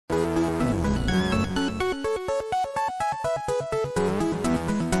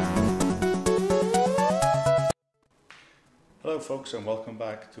folks, and welcome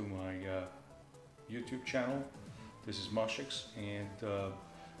back to my YouTube channel. This is Moshix, and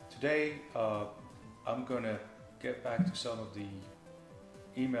today I'm gonna get back to some of the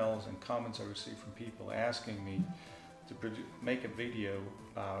emails and comments I received from people asking me to make a video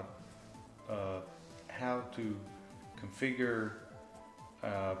about how to configure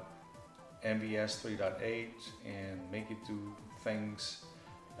MVS 3.8 and make it do things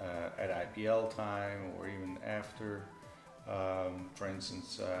at IPL time or even after. For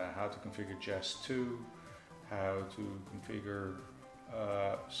instance, how to configure Jest 2, how to configure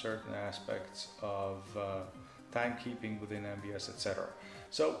certain aspects of timekeeping within MVS, etc.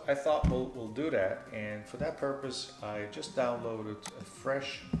 So I thought we'll do that, and for that purpose I just downloaded a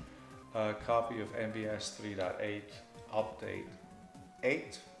fresh copy of MVS 3.8 update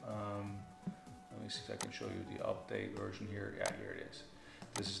 8. Let me see if I can show you the update version here. Yeah, here it is.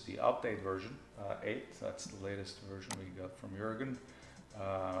 This is the update version 8. That's the latest version we got from Jürgen.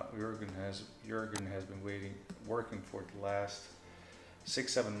 Jürgen has been working for the last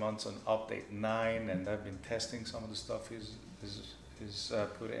 6-7 months on update 9, and I've been testing some of the stuff he's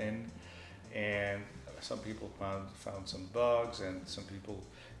put in, and some people found some bugs, and some people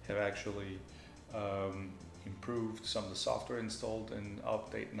have actually improved some of the software installed in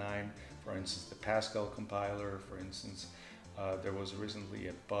update 9. For instance, the Pascal compiler, for instance. There was recently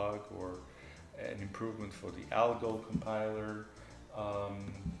a bug or an improvement for the Algo compiler,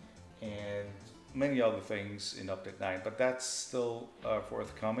 and many other things in update 9, but that's still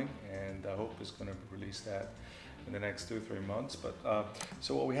forthcoming, and I hope it's going to release that in the next 2-3 months. But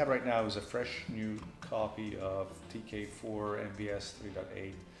so what we have right now is a fresh new copy of TK4 MVS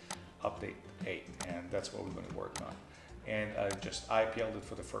 3.8 update 8, and that's what we're going to work on. And I just IPL'd it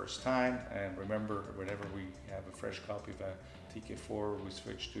for the first time, and remember, whenever we have a fresh copy of a TK4, we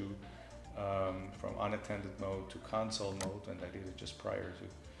switch to from unattended mode to console mode, and I did it just prior to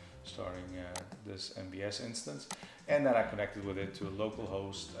starting this MVS instance, and then I connected with it to a local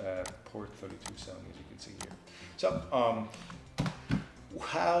host port 3270, as you can see here. So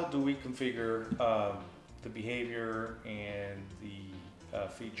how do we configure the behavior and the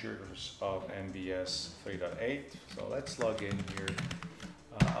features of MVS 3.8? So let's log in here.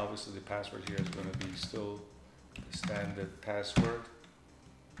 Obviously the password here is going to be still the standard password.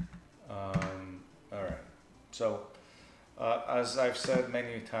 Alright, so as I've said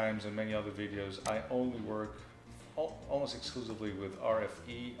many times in many other videos, I only work almost exclusively with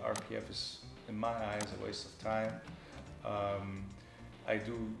RFE. RPF is, in my eyes, a waste of time. I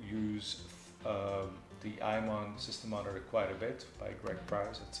do use the IMON system monitor quite a bit by Greg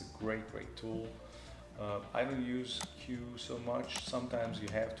Price. It's a great tool. I don't use Q so much. Sometimes you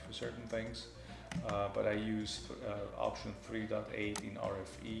have to for certain things, but I use option 3.8 in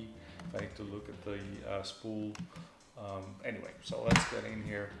RFE if I need to look at the spool. Anyway, so let's get in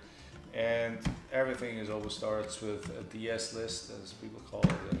here, and everything always starts with a DS list, as people call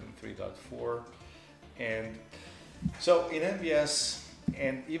it, in 3.4. And so in MVS,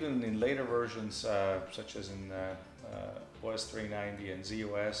 and even in later versions, such as in OS 390 and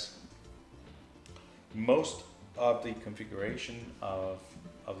ZOS, most of the configuration of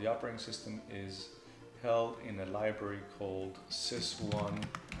the operating system is held in a library called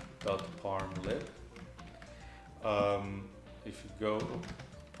SYS1.PARMLIB. If you go to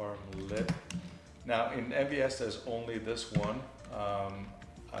PARMLIB, now in MVS there's only this one.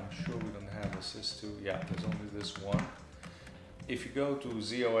 I'm sure we don't have a SYS2. Yeah, there's only this one. If you go to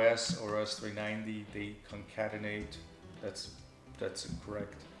ZOS or OS 390, they concatenate. That's a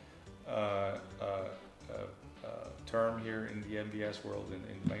correct term here in the MVS world, in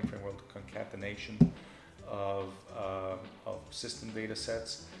the mainframe world, concatenation of system data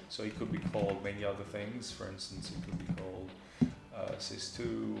sets. So it could be called many other things. For instance, it could be called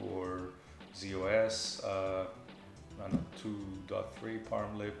SYS2 or ZOS, I don't know, 2.3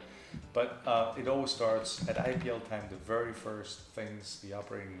 PARMLIB. But it always starts at IPL time. The very first things the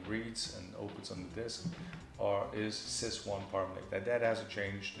operating reads and opens on the disk is SYS1.PARMLIB. That hasn't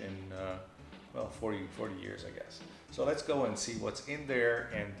changed in well, 40 years, I guess. So let's go and see what's in there.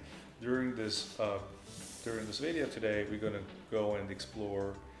 And during this video today, we're going to go and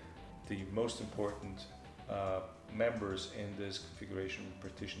explore the most important members in this configuration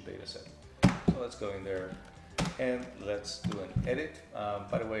partition data set. So let's go in there and let's do an edit.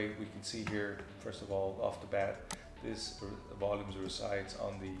 By the way, we can see here, first of all, off the bat, this volumes resides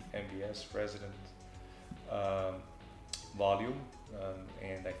on the MVS resident volume,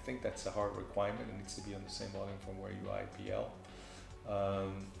 and I think that's a hard requirement. It needs to be on the same volume from where you IPL,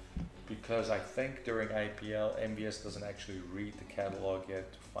 because I think during IPL, MVS doesn't actually read the catalog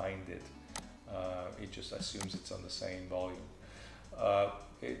yet to find it. It just assumes it's on the same volume.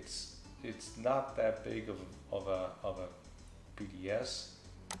 It's not that big of a PDS.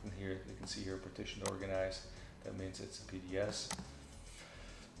 And here you can see here partition organized. That means it's a PDS.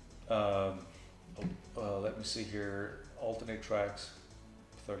 Let me see here. Alternate tracks,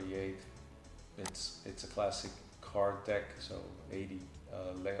 38. It's a classic card deck, so 80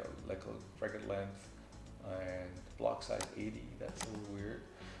 record length and block size 80. That's a little weird,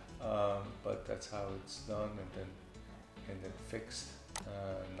 but that's how it's done. And then fixed,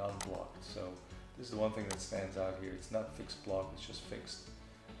 non-blocked. So this is the one thing that stands out here. It's not fixed block, it's just fixed.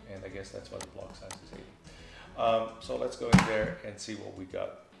 And I guess that's why the block size is 80. So let's go in there and see what we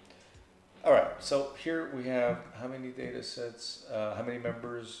got. All right, so here we have how many data sets, how many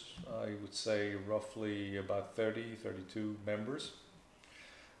members? I would say roughly about 30, 32 members.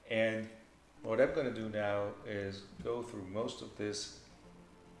 And what I'm going to do now is go through most of this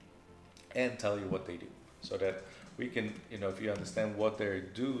and tell you what they do, so that we can, if you understand what they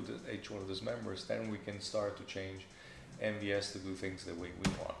do to each one of those members, then we can start to change MVS to do things the way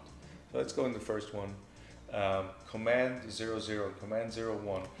we want. So let's go in the first one, command 00, command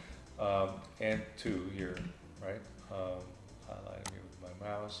 01, and 2 here, right? Highlighting here with my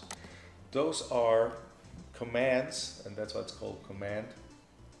mouse. Those are commands, and that's why it's called command,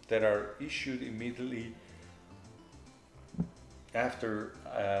 that are issued immediately after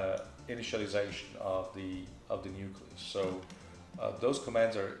initialization of the nucleus. So those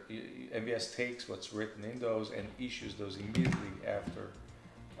commands are, MVS takes what's written in those and issues those immediately after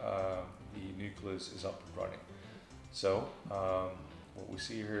the nucleus is up and running. So what we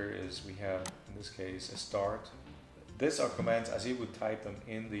see here is we have, in this case, a start. These are commands as you would type them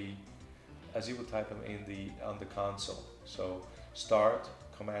on the console. So start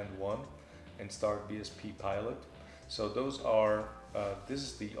command 1 and start BSP pilot. So those are this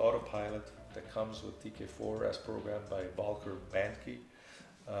is the autopilot that comes with TK4 as programmed by Balker Bandke.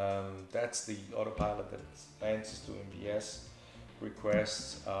 That's the autopilot that answers to MVS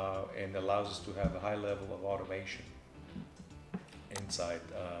requests and allows us to have a high level of automation inside.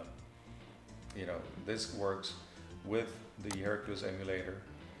 This works with the Hercules emulator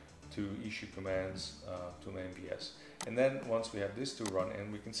to issue commands to MVS. And then once we have these two run,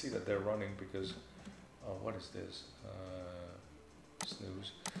 and we can see that they're running because, what is this?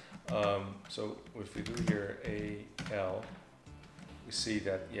 Snooze. So if we do here AL, we see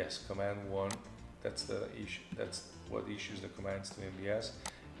that yes, command 1, that's the issue, that's what issues the commands to MVS,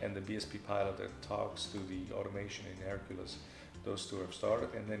 and the BSP pilot that talks to the automation in Hercules. Those two have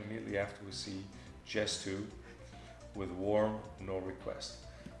started, and then immediately after we see JES2 with warm, no request.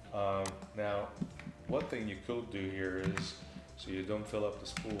 Now, one thing you could do here is, so you don't fill up the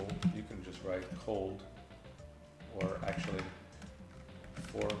spool, you can just write cold, or actually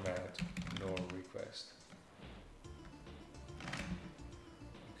format no request.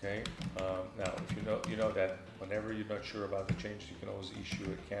 Okay. Now, if you know that whenever you're not sure about the change, you can always issue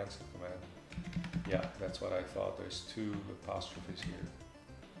a cancel command. Yeah, that's what I thought. There's 2 apostrophes here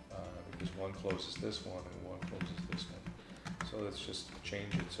because one closes this one and one closes this one. So let's just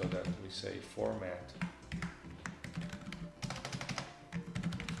change it so that we say format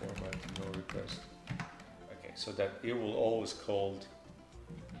no request. Okay, so that it will always cold.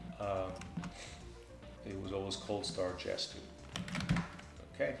 It was always cold start JES2.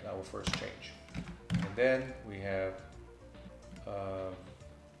 Okay, now we'll first change, and then we have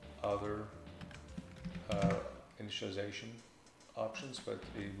other initialization options, but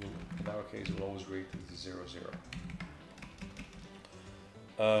it will, in our case, it will always read to the 00.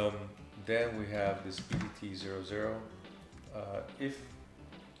 Then we have this EDT00.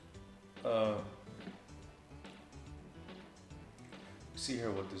 See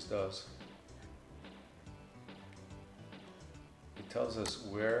here what this does. It tells us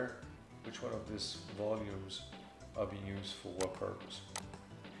which one of these volumes are being used for what purpose.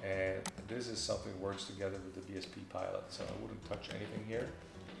 And this is something that works together with the BSP pilot, so I wouldn't touch anything here.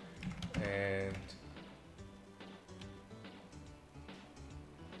 And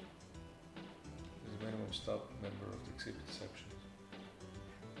the minimum stop number of the exhibit exceptions.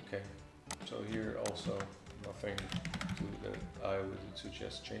 Okay, so here also nothing that I would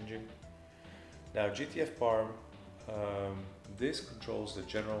suggest changing. Now GTF-PARM, this controls the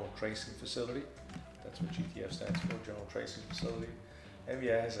General Tracing Facility. That's what GTF stands for, General Tracing Facility.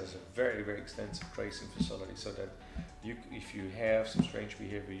 MVS has a very, very extensive tracing facility, so that if you have some strange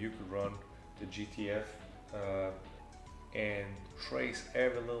behavior, you could run the GTF and trace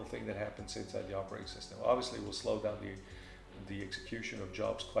every little thing that happens inside the operating system. Obviously, it will slow down the execution of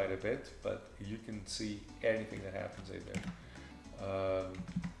jobs quite a bit, but you can see anything that happens in there.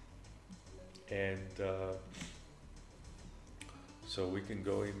 So we can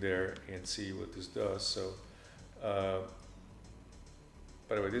go in there and see what this does. So,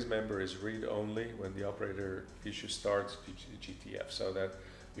 by the way, this member is read only when the operator issue starts GTF. So that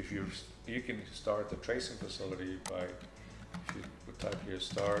if you can start the tracing facility by, if you would type here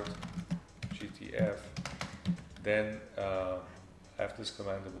start GTF, then after this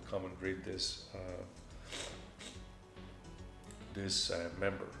command it will come and read this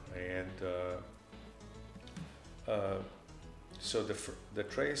member. And so the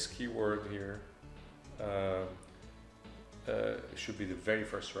trace keyword here should be the very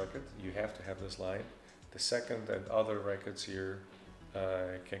first record. You have to have this line. The second and other records here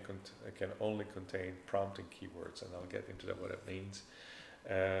can only contain prompting keywords, and I'll get into that, what it means.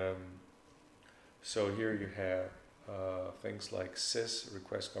 So here you have things like SYS,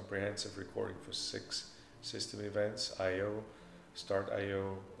 request comprehensive recording for 6 system events, IO, start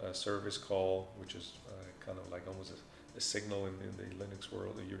IO, service call, which is kind of like almost a signal in the Linux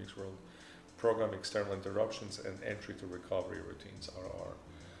world, the Unix world, program external interruptions, and entry to recovery routines, RR.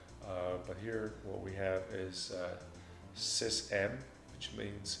 But here what we have is SYS-M, which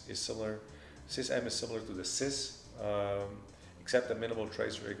means is similar. SYS-M is similar to the SYS, except that minimal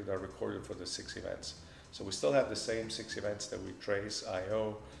trace records are recorded for the 6 events. So we still have the same 6 events that we trace: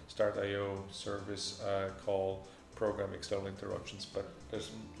 IO, start IO, service call, program external interruptions, but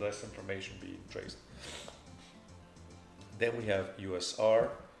there's less information being traced. Then we have USR.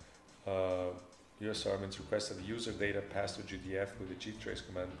 USR means request that the user data passed to GDF with the gtrace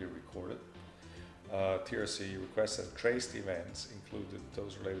command be recorded. TRC requests that traced events, included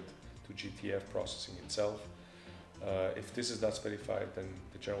those related to GTF processing itself. If this is not specified, then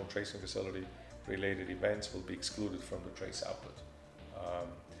the general tracing facility related events will be excluded from the trace output.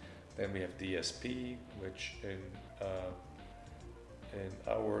 Then we have DSP, which in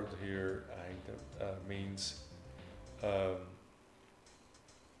our word here means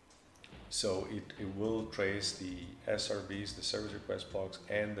so it will trace the SRBs, the service request blocks,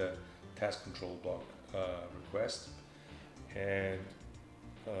 and the task control block request. And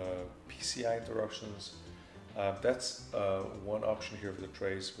PCI interruptions, that's one option here for the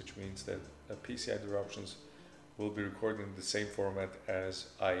trace, which means that PCI interruptions will be recorded in the same format as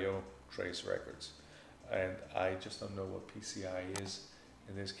IO trace records. And I just don't know what PCI is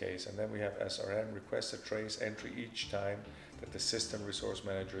in this case. And then we have SRM, request a trace entry each time that the system resource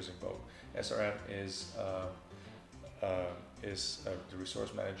manager is invoked. SRM is the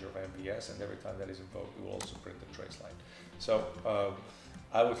resource manager of MVS, and every time that is invoked, it will also print the trace line. So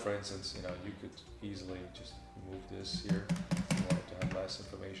I would, for instance, you could easily just remove this here. If you wanted to have less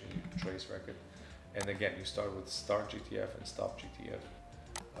information, you can trace record. And again, you start with start GTF and stop GTF.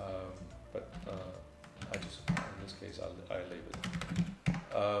 But I just, in this case, I leave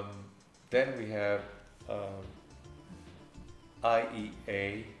it. Then we have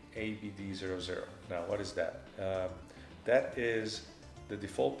IEA ABD00. Now, what is that? That is the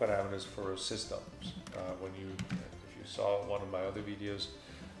default parameters for systems. If you saw one of my other videos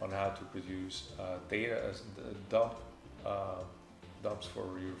on how to produce data as dumps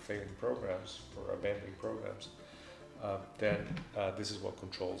for your failing programs, for abandoning programs, then this is what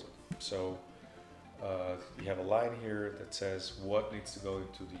controls it. So you have a line here that says what needs to go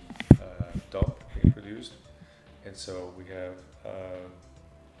into the dump being produced. And so we have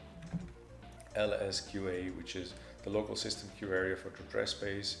LSQA, which is the local system queue area for the address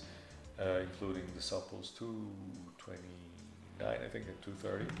space, including the subpools 229, I think, and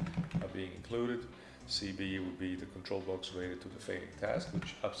 230 are being included. CB would be the control blocks related to the failing task,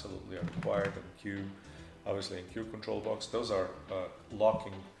 which absolutely are required. And Q, obviously, in Q control blocks, those are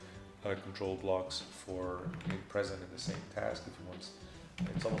locking control blocks for being present in the same task. If you want,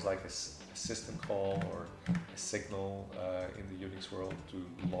 it's almost like a system call or a signal in the Unix world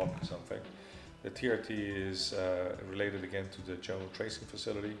to lock something. The TRT is related again to the general tracing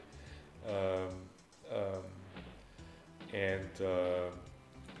facility, and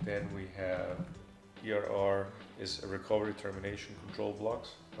then we have ERR is a recovery termination control blocks.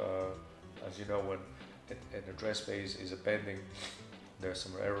 As you know, when an address space is abandoned, there's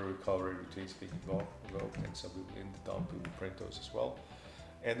some error recovery routines being invoked, and so in the dump we will print those as well.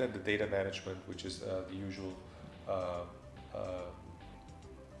 And then the data management, which is the usual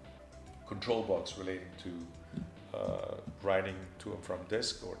control blocks relating to writing to and from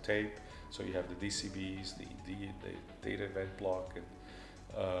disk or tape. So you have the DCBs, the data event block, and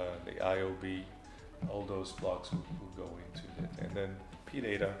the IOB. All those blocks will go into it. And then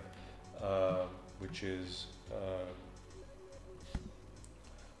PData, which is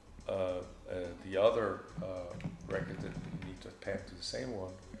the other record that we need to append to the same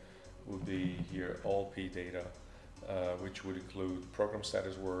one, would be here all P data, which would include program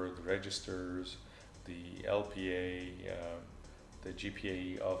status word, the registers, the LPA, the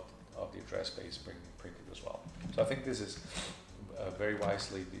GPAE of the address space printed as well. So I think this is very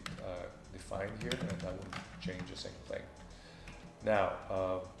wisely defined here, and I wouldn't change a single thing. Now,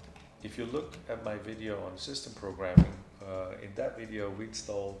 if you look at my video on system programming, in that video we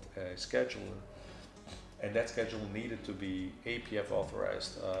installed a scheduler, and that scheduler needed to be APF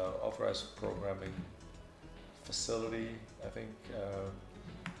authorized, authorized programming facility, I think,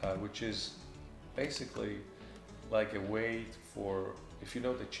 which is basically like a way for, if you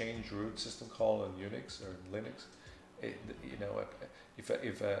know the change root system call in Unix or Linux, you know, if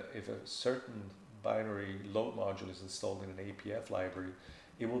a certain binary load module is installed in an APF library,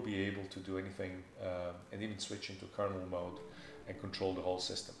 it will be able to do anything and even switch into kernel mode and control the whole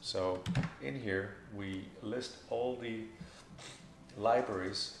system. So in here we list all the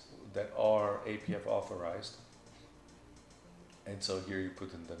libraries that are APF authorized, and so here you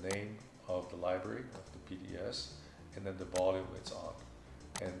put in the name of the library of the PDS and then the volume it's on,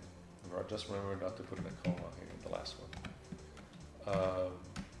 and just remember not to put in a comma here in the last one.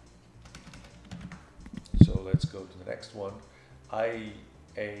 So let's go to the next one. IABLDBA,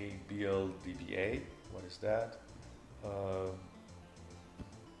 what is that?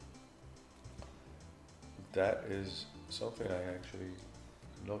 That is something I actually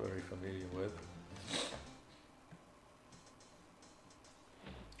am not very familiar with.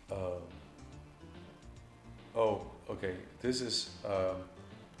 Oh, okay. This is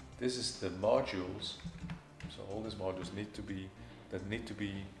the modules. So all these modules need to be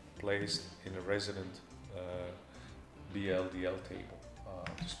placed in a resident BLDL table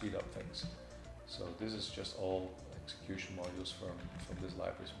to speed up things. So this is just all execution modules from these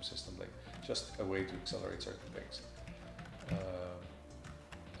libraries from SystemLink. Just a way to accelerate certain things.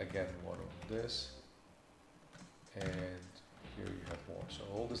 Again, one of this, and here you have more. So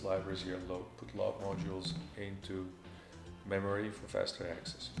all these libraries here put log modules into memory for faster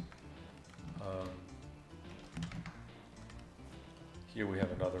access. Here we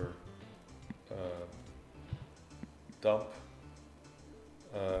have another dump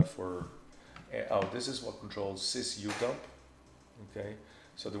for, oh, this is what controls SYS1.PARMLIB. Okay,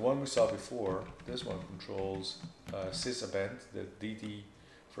 so the one we saw before, this one controls sys event, the DD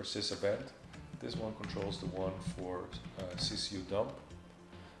for sys event. This one controls the one for SYS1.PARMLIB.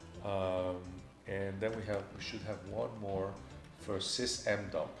 And then we should have one more for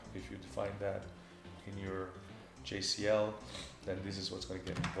sysmdump. If you define that in your JCL, then this is what's going to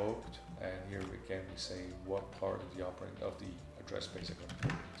get invoked. And here again we say what part of the operand of the address space are going to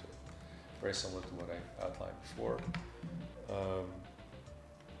put into it. Very similar to what I outlined before.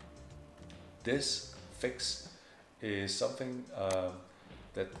 This fix is something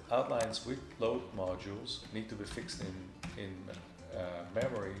that outlines which load modules need to be fixed in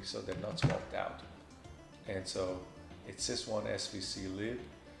memory so they're not swapped out. And so it's SYS1.PARMLIB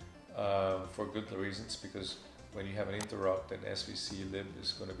for good reasons, because when you have an interrupt, then SYS1.PARMLIB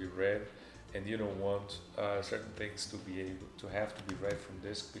is going to be read, and you don't want certain things to be read from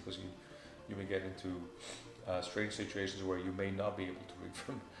disk, because you may get into strange situations where you may not be able to read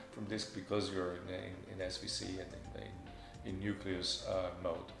from disk because you're in SVC and in nucleus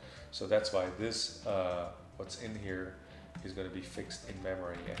mode. So that's why this what's in here is going to be fixed in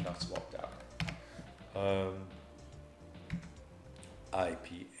memory and not swapped out.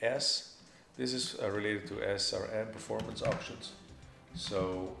 IPS, this is related to SRM performance options.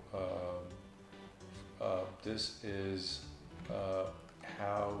 So this is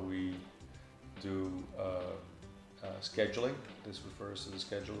how we do scheduling. This refers to the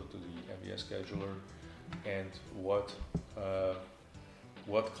scheduler, to the MVS scheduler, and what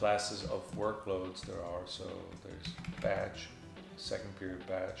classes of workloads there are. So there's batch, second period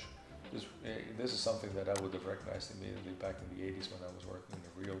batch. This is something that I would have recognized immediately back in the 80s when I was working in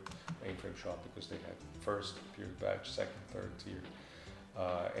a real mainframe shop, because they had first period batch, second, third tier,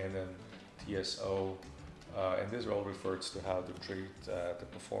 and then TSO, and this all refers to how to treat the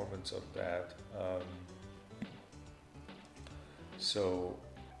performance of that.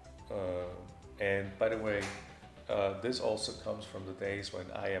 And by the way, this also comes from the days when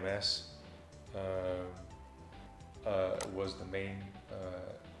IMS was the main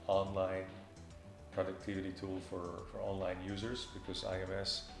online productivity tool for online users, because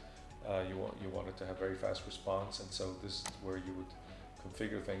IMS you wanted to have very fast response, and so this is where you would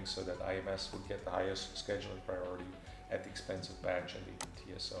configure things so that IMS would get the highest scheduling priority at the expense of batch and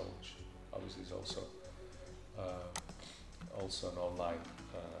even TSO, which obviously is also an online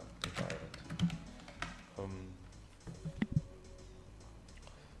environment.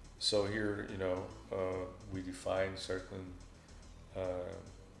 So here, we define certain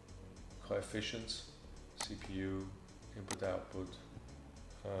coefficients, CPU, input output.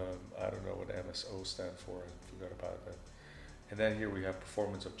 I don't know what MSO stand for, I forgot about that. And then here we have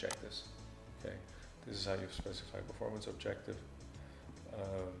performance objectives. Okay, this is how you specify performance objective.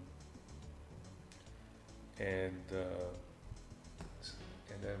 And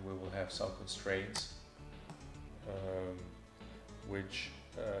then we will have some constraints, which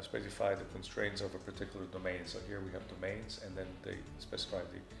specify the constraints of a particular domain. So here we have domains, and then they specify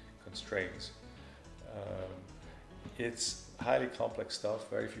the constraints. It's highly complex stuff.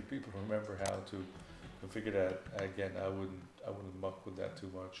 Very few people remember how to configure that. Again, I wouldn't muck with that too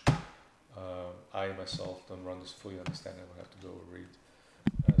much. I myself don't run this fully understand. I would have to go and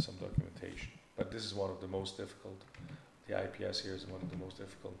read some documentation. But this is one of the most difficult. The IPS here is one of the most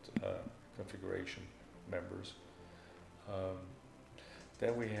difficult configuration members.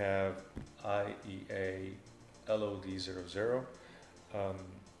 Then we have IEA LOD00.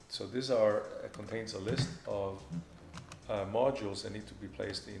 So these contains a list of modules that need to be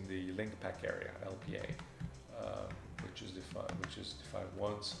placed in the link pack area, LPA, which is defined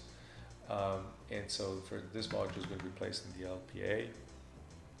once. And so for this module is going to be placed in the LPA.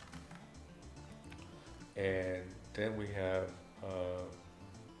 And then we have,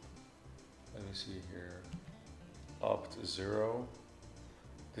 let me see here, opt0.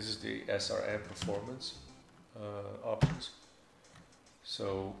 This is the SRM performance options.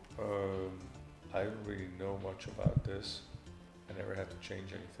 So I don't really know much about this. I never had to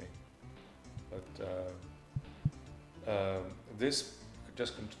change anything. But this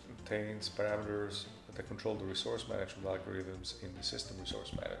just contains parameters that control the resource management algorithms in the system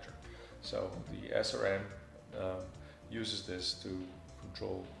resource manager. So the SRM uses this to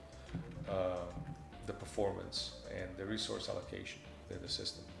control the performance and the resource allocation in the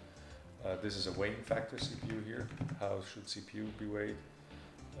system. This is a weighing factor CPU here. How should CPU be weighed?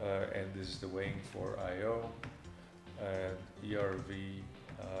 And this is the weighing for I/O. And ERV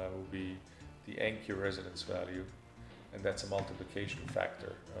will be the NQ residence value, and that's a multiplication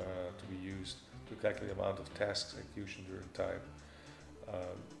factor to be used to calculate the amount of tasks execution during time.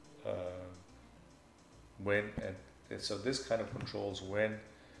 So this kind of controls when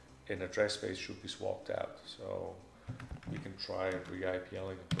an address space should be swapped out. So we can try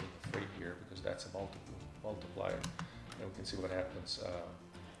re-IPLing and putting a 3 here, because that's a multiplier, and we can see what happens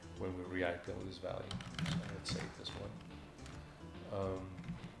when we re-IPL this value. So let's save this one.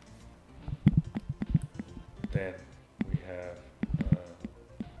 Then we have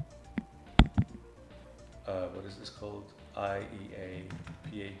what is this called? IEA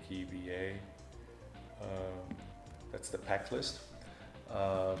PAKVA. That's the pack list.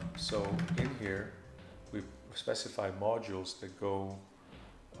 So in here we specify modules that go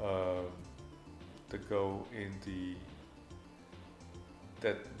in the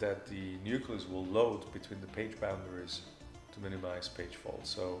that the nucleus will load between the page boundaries to minimize page fault.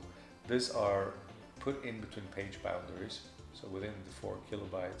 So these are put in between page boundaries, so within the 4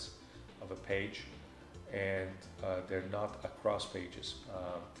 kilobytes of a page, and they're not across pages.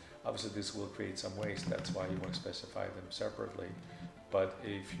 Obviously this will create some waste, that's why you want to specify them separately. But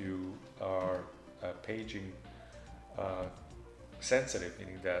if you are paging sensitive,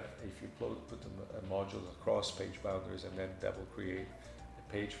 meaning that if you put a module across page boundaries, and then that will create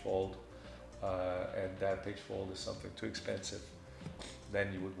a page fault, and that page fault is something too expensive,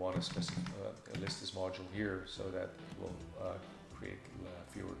 then you would want to list this module here so that it will create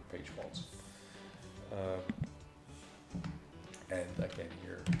fewer page faults. And again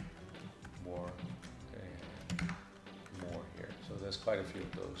here, more and more here. So there's quite a few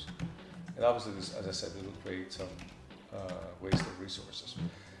of those. And obviously this, as I said, it will create some waste of resources.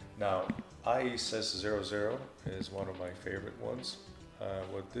 Now, SYS1.PARMLIB is one of my favorite ones.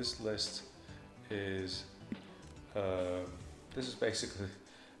 What this list is, this is basically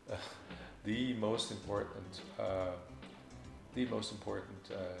the most important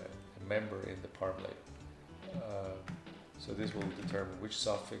member in the PARMLIB. So this will determine which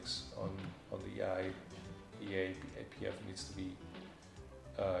suffix on the IEA APF needs to be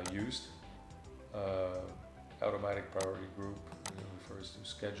used. Automatic priority group refers to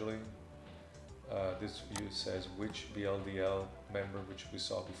scheduling. This view says which BLDL member, which we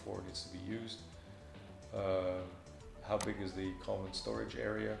saw before, needs to be used. How big is the common storage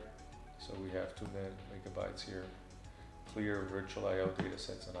area? So we have 2 megabytes here. Clear virtual I/O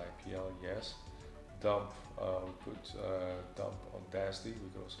datasets and IPL, yes. Dump, we put dump on DASD. We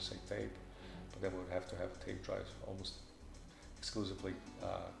could also say tape, but then we would have to have a tape drive almost exclusively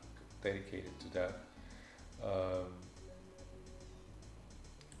dedicated to that.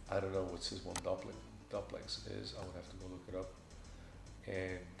 I don't know what SYS1 duplex is. I would have to go look it up.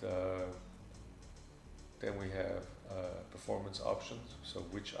 And then we have performance options. So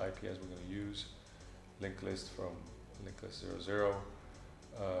which IPS we're going to use. Link list from link list 00.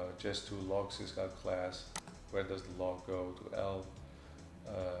 Just to log syscall class. Where does the log go to L?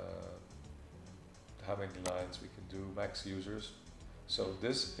 How many lines we can do, max users. So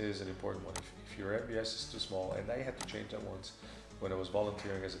this is an important one. If your MVS is too small, and I had to change that once when I was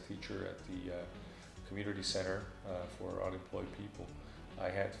volunteering as a teacher at the community center for unemployed people. I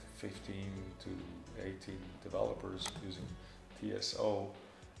had 15 to 18 developers using TSO,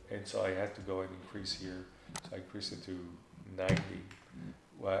 and so I had to go and increase here. So I increased it to 90,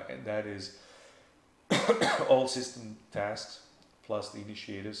 and that is all system tasks plus the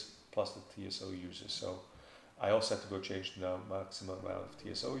initiators plus the TSO users. So I also had to go change the maximum amount of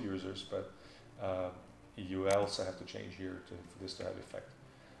TSO users, but you also have to change here for this to have effect.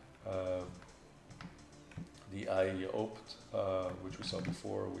 The IE opt, which we saw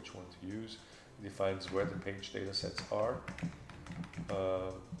before, which one to use, defines where the page data sets are.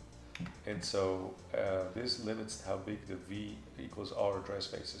 And so this limits how big the V equals R address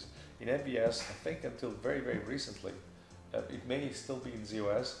space is. In MVS, I think until very, very recently, it may still be in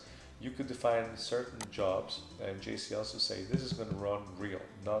ZOS, you could define certain jobs and JCLs to say this is going to run real,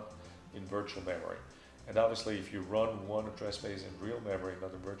 not in virtual memory. And obviously if you run one address space in real memory,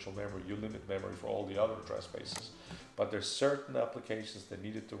 not in virtual memory, you limit memory for all the other address spaces. But there's certain applications that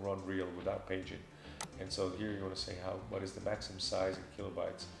needed to run real without paging. And so here you want to say what is the maximum size in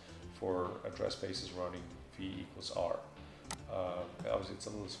kilobytes for address spaces running V equals R. Obviously it's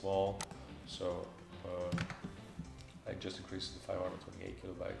a little small, so I just increased it to 528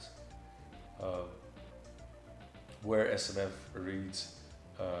 kilobytes. Where SMF reads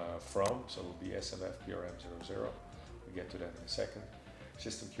from, so it will be SMF PRM00. We get to that in a second.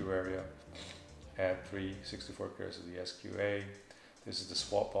 System queue area, add 364 characters of the SQA. This is the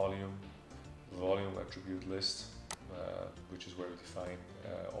swap volume, the volume attribute list, which is where we define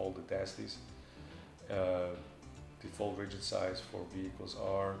all the DASTs. Default rigid size for V equals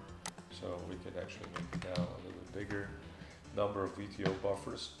R, so we can actually make it now a little bit bigger. Number of VTO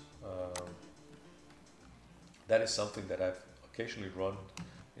buffers. That is something that I've occasionally run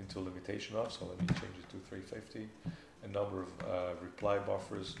into a limitation of, so let me change it to 350. A number of reply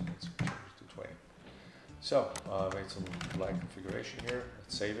buffers, let's change it to 20. So I made some line configuration here,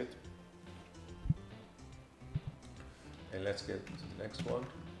 let's save it. And let's get to the next one.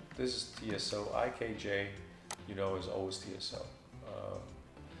 This is TSO. IKJ, you know, is always TSO.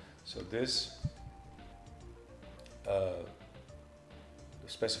 So this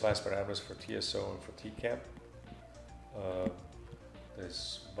specifies parameters for TSO and for TCAM.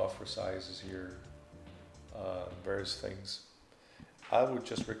 There's buffer sizes here, various things. I would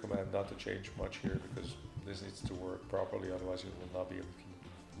just recommend not to change much here because this needs to work properly, otherwise you will not be able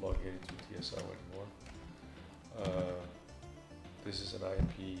to log into TSO anymore. This is an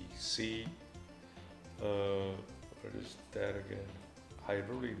IPC. What is that again? I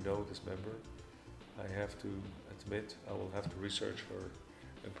don't really know this member. I have to admit, I will have to research for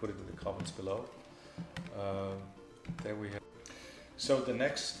and put it in the comments below. Then we have. So the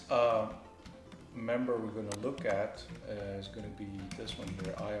next member we're going to look at is going to be this one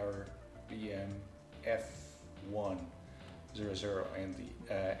here, IBM F100, and the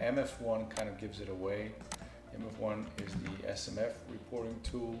MF1 kind of gives it away. MF1 is the SMF reporting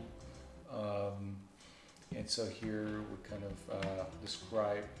tool, and so here we kind of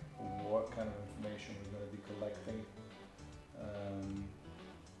describe what kind of information we're going to be collecting,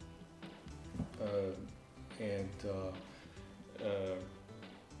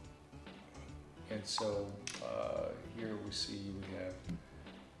 and so here we see we have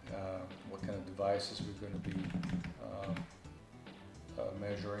what kind of devices we're going to be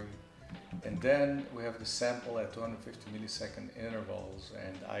measuring. And then we have the sample at 250 millisecond intervals,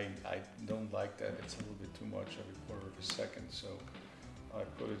 and I don't like that. It's a little bit too much every quarter of a second, so I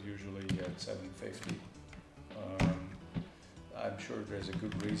put it usually at 750. I'm sure there's a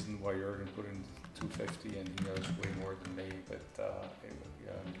good reason why you're going to put in 250, and he knows way more than me. But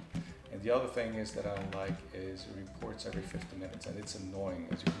and the other thing is that I don't like is it reports every 50 minutes, and it's annoying.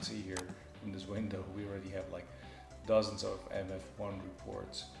 As you can see here in this window, we already have like dozens of MF1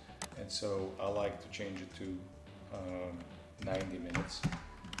 reports. And so I like to change it to 90 minutes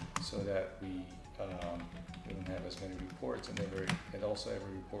so that we don't have as many reports, and also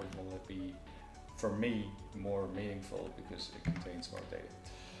every report will be, for me, more meaningful because it contains more data.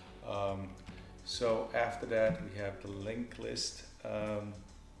 So after that we have the link list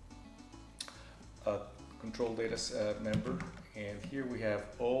control data member, and here we have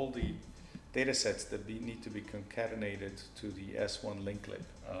all the data sets that need to be concatenated to the S1 link lib,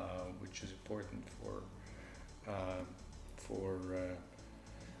 which is important for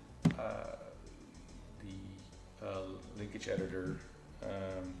the linkage editor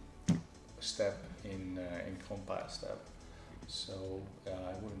step in compile step. So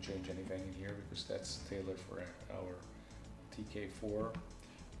I wouldn't change anything in here because that's tailored for our TK4.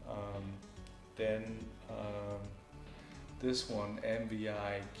 Then this one,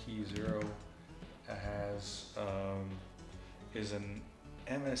 MVI key 0, is an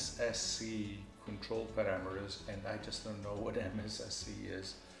MSSC control parameters, and I just don't know what MSSC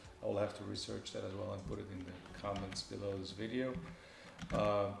is. I'll have to research that as well and put it in the comments below this video.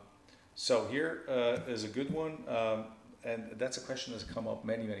 So here is a good one, and that's a question that's come up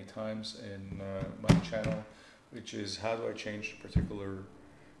many times in my channel, which is how do I change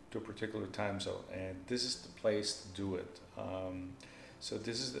to a particular time zone, and this is the place to do it. So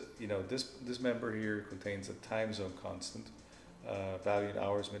this is this member here contains a time zone constant, value in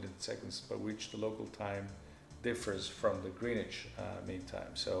hours, minutes, and seconds, by which the local time differs from the Greenwich Mean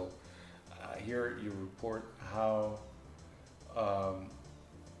Time. So here you report how.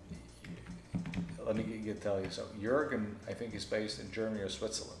 Let me tell you. So Jürgen, I think, is based in Germany or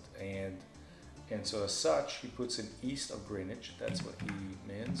Switzerland, and so as such he puts in east of Greenwich. That's what he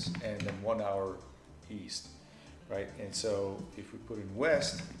means, and then 1 hour east, right? And so if we put in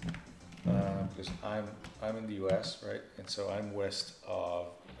west, because I'm in the U.S., right, and so I'm west of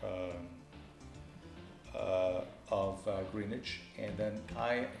Greenwich, and then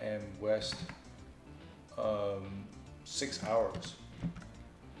I am west 6 hours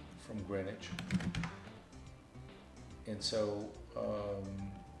from Greenwich, and so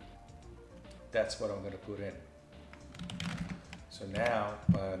that's what I'm going to put in. So now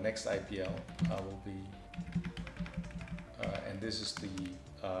next IPL will be, and this is the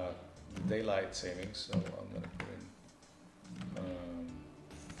daylight savings, so I'm going to put in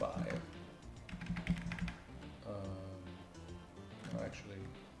 5. Actually,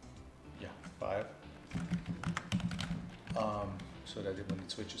 yeah, 5. So that when it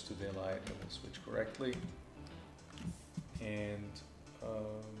switches to daylight, it will switch correctly. And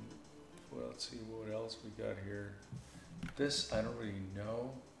well, let's see what else we got here. This I don't really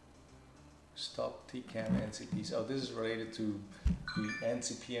know. Stop TCAM NCP. So this is related to the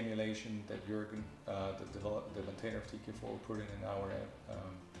NCP emulation that Jürgen, the maintainer of TK4, put in our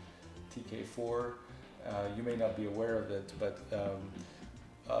TK4. You may not be aware of it, but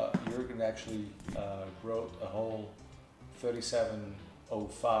Jürgen actually wrote a whole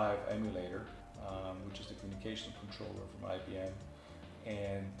 3705 emulator, which is the communication controller from IBM,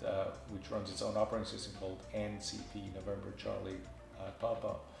 and which runs its own operating system called NCP, November Charlie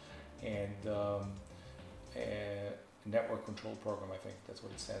Papa, and a network control program. I think that's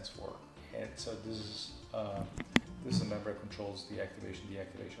what it stands for. And so this is a member that controls the activation,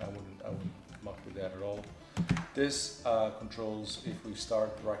 deactivation. I wouldn't muck with that at all. This controls if we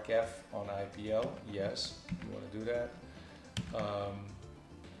start RUCF on IPL. Yes, you want to do that.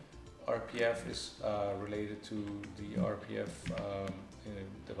 RPF is related to the RPF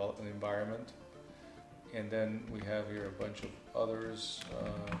development environment, and then we have here a bunch of others.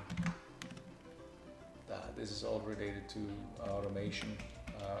 This is all related to automation.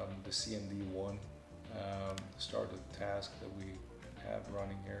 The CMD1 start of the task that we have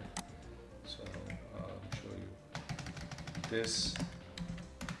running here. So let me show you this.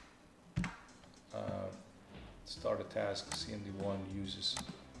 Start a task. CMD1 uses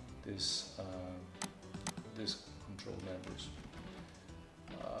this control members.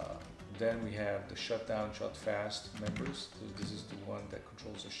 Then we have the shutdown, shut fast members. So this is the one that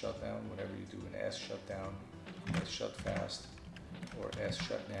controls the shutdown. Whenever you do an S shutdown, S shut fast, or S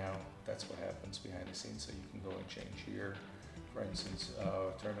shut now, that's what happens behind the scenes. So you can go and change here. For instance,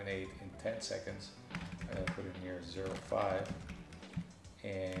 terminate in 10 seconds. I'm going to put in here 0.5,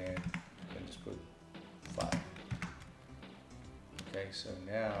 and just put 5. Okay, so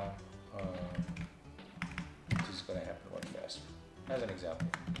now this is going to happen much faster, as an example,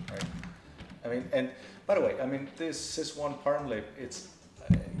 right? I mean, and by the way, I mean, this SYS1.PARMLIB, it's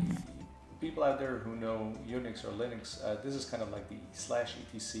people out there who know Unix or Linux, this is kind of like the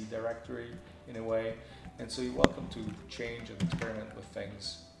 /etc directory in a way, and so you're welcome to change and experiment with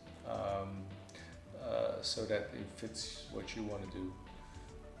things so that it fits what you want to do.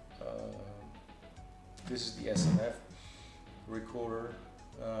 This is the SMF recorder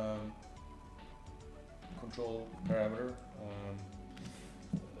control parameter.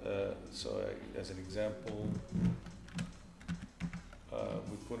 So as an example,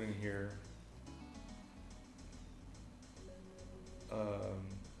 we put in here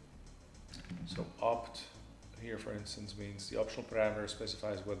So opt here, for instance, means the optional parameter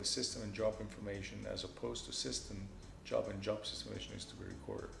specifies whether system and job information as opposed to system, job and job system information is to be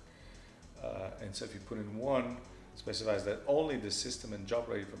recorded. And so if you put in 1, specifies that only the system and job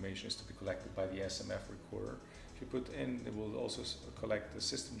rate information is to be collected by the SMF recorder. If you put in, it will also collect the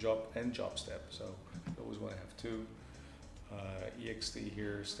system job and job step. So you always want to have 2. EXT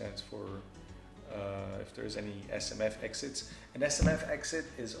here stands for if there's any SMF exits. An SMF exit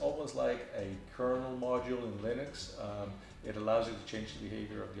is almost like a kernel module in Linux. It allows you to change the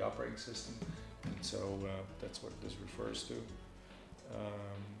behavior of the operating system, and so that's what this refers to.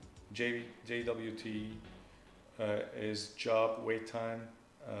 JWT is job wait time.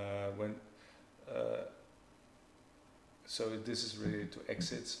 So this is related to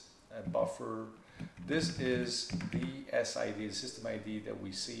exits. Buffer. This is the SID, the system ID that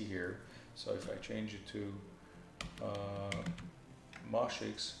we see here. So if I change it to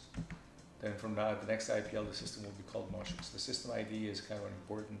Moshix, then from now the next IPL the system will be called Moshix. The system ID is kind of an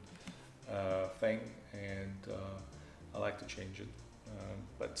important thing, and I like to change it.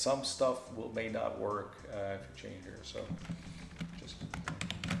 But some stuff may not work if you change here, so just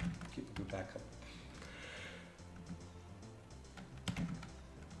keep a good backup.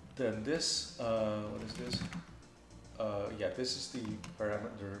 Then this, what is this? Yeah, this is the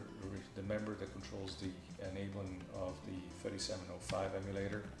parameter, the member that controls the enabling of the 3705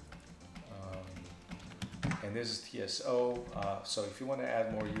 emulator. And this is TSO. So if you want to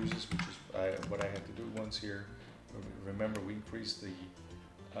add more users, which is what I had to do once here, remember we increased the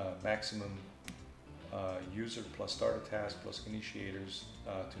maximum user plus starter task plus initiators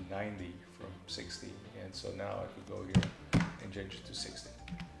to 90 from 60. And so now I could go here and change it to 60.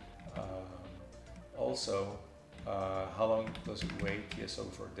 Also, how long does it wait TSO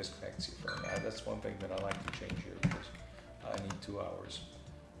for disconnect cipher? That's one thing that I like to change here because I need 2 hours.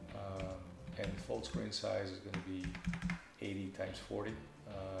 And the full screen size is going to be 80 times 40,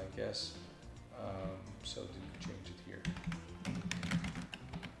 I guess. So you can change it here.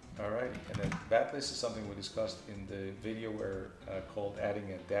 Alright, and then that list is something we discussed in the video where called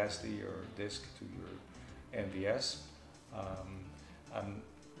adding a DASD or disk to your MVS. I'm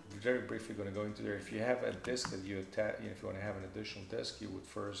very briefly going to go into there. If you have a disk that you attach, if you want to have an additional disk, you would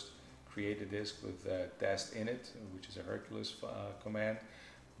first create a disk with dast init, which is a Hercules command.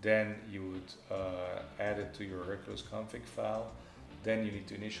 Then you would add it to your Hercules config file. Then you need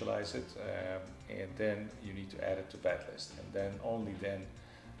to initialize it, and then you need to add it to batlist. And then only then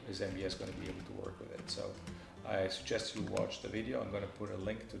is MVS going to be able to work with it. So I suggest you watch the video. I'm going to put a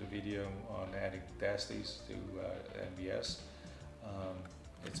link to the video on adding dasties to MVS.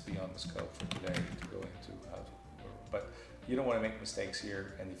 It's beyond the scope for today to go into how to work. But you don't want to make mistakes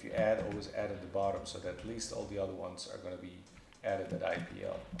here. And if you add, always add at the bottom so that at least all the other ones are going to be added at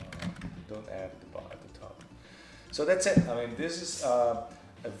IPL. Don't add at the top. So that's it. I mean, this is a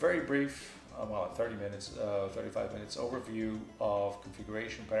very brief, well, 30 minutes, 35 minutes overview of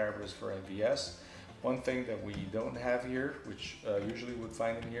configuration parameters for MVS. One thing that we don't have here, which usually would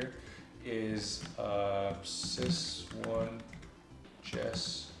find in here, is SYS1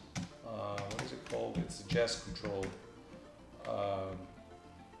 JES, what is it called? It's the JES control.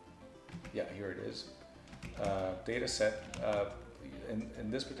 Yeah, here it is. Dataset. In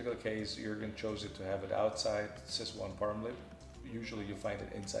this particular case, Jürgen chose it to have it outside SYS1.PARMLIB. Usually you find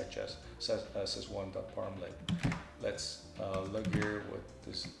it inside SYS1.PARMLIB. Let's look here what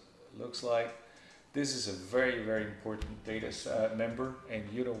this looks like. This is a very, very important data member, and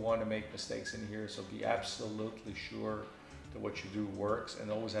you don't want to make mistakes in here, so be absolutely sure that what you do works,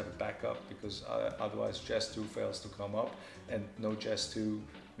 and always have a backup, because otherwise JES2 fails to come up, and no JES2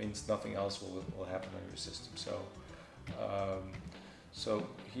 means nothing else will happen on your system. So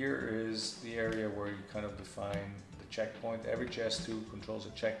here is the area where you kind of define the checkpoint. Every JES2 controls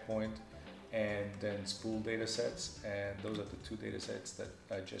a checkpoint and then spool data sets, and those are the 2 data sets that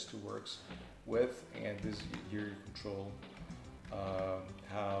JES2 works with, and this here you control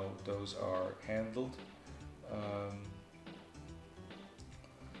how those are handled.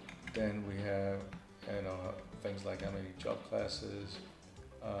 Then we have things like how many job classes,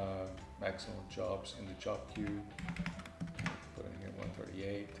 maximum jobs in the job queue, put in here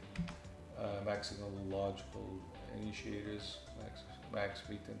 138, maximum logical initiators, max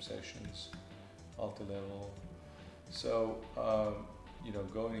VTIM sessions, multi-level. So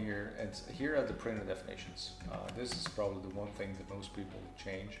going here, and here are the printer definitions. This is probably the one thing that most people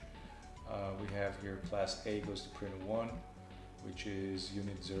change. We have here class A goes to printer 1, which is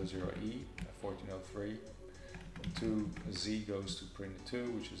unit 00E, 1403. 2Z goes to printer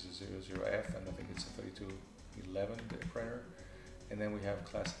 2, which is a 00F, and I think it's a 3211 printer. and then we have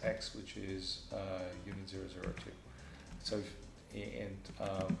class X, which is unit 002. So, you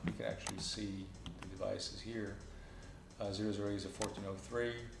can actually see the devices here. 00 is a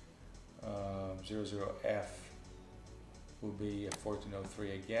 1403, 00F will be a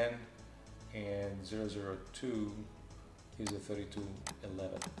 1403 again, and 002 is a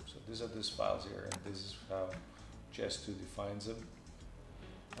 3211. So these are these files here, and this is how JES2 defines them.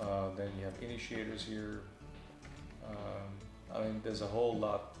 Then you have initiators here. I mean, there's a whole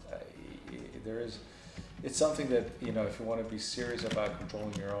lot. It's something that, you know, if you want to be serious about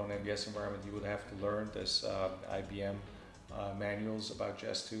controlling your own MVS environment, you would have to learn this IBM manuals about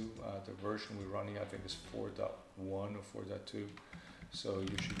JES2. The version we're running, I think, is 4.1 or 4.2. So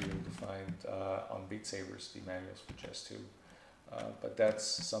you should be able to find on Beat Sabers the manuals for JES2. But that's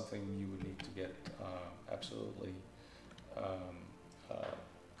something you would need to get absolutely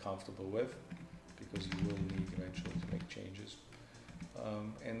comfortable with, because you will need eventually to make changes.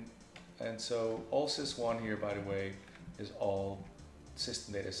 And so all SYS1 here, by the way, is all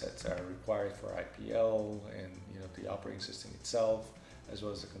system data sets that are required for IPL and, you know, the operating system itself, as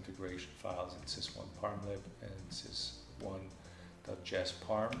well as the configuration files in SYS1.PARMLIB and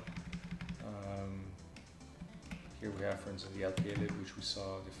SYS1.JES.PARM. Here we have, for instance, the LPLib, which we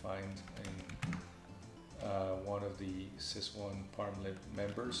saw defined in one of the SYS1.PARMLIB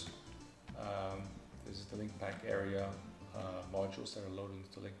members. This is the link pack area modules that are loaded into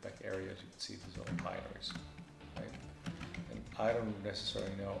the link pack area. As you can see, these are all binaries, right? And I don't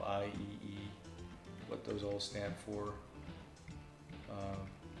necessarily know IEE, what those all stand for. I'm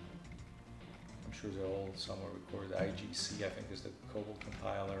sure they're all somewhere recorded. IGC, I think, is the COBOL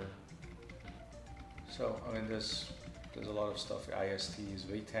compiler. So, I mean, there's a lot of stuff. IST is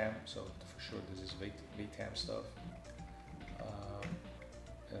VTAM, so for sure this is VTAM stuff.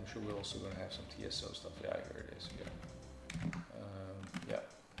 And I'm sure we're also going to have some TSO stuff. Yeah, here it is. Yeah.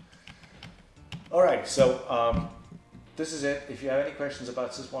 All right, so this is it. If you have any questions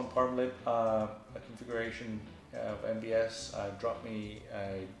about SYS1.PARMLIB, a configuration of MVS, drop me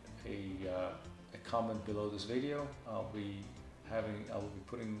a comment below this video. I'll be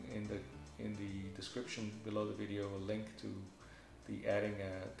putting in the description below the video a link to the adding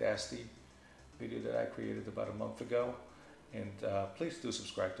a DASD video that I created about a month ago. And please do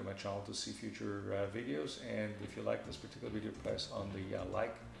subscribe to my channel to see future videos. And if you like this particular video, press on the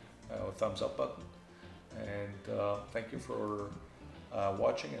like or thumbs up button. And thank you for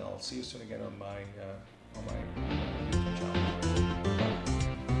watching, and I'll see you soon again on my YouTube channel.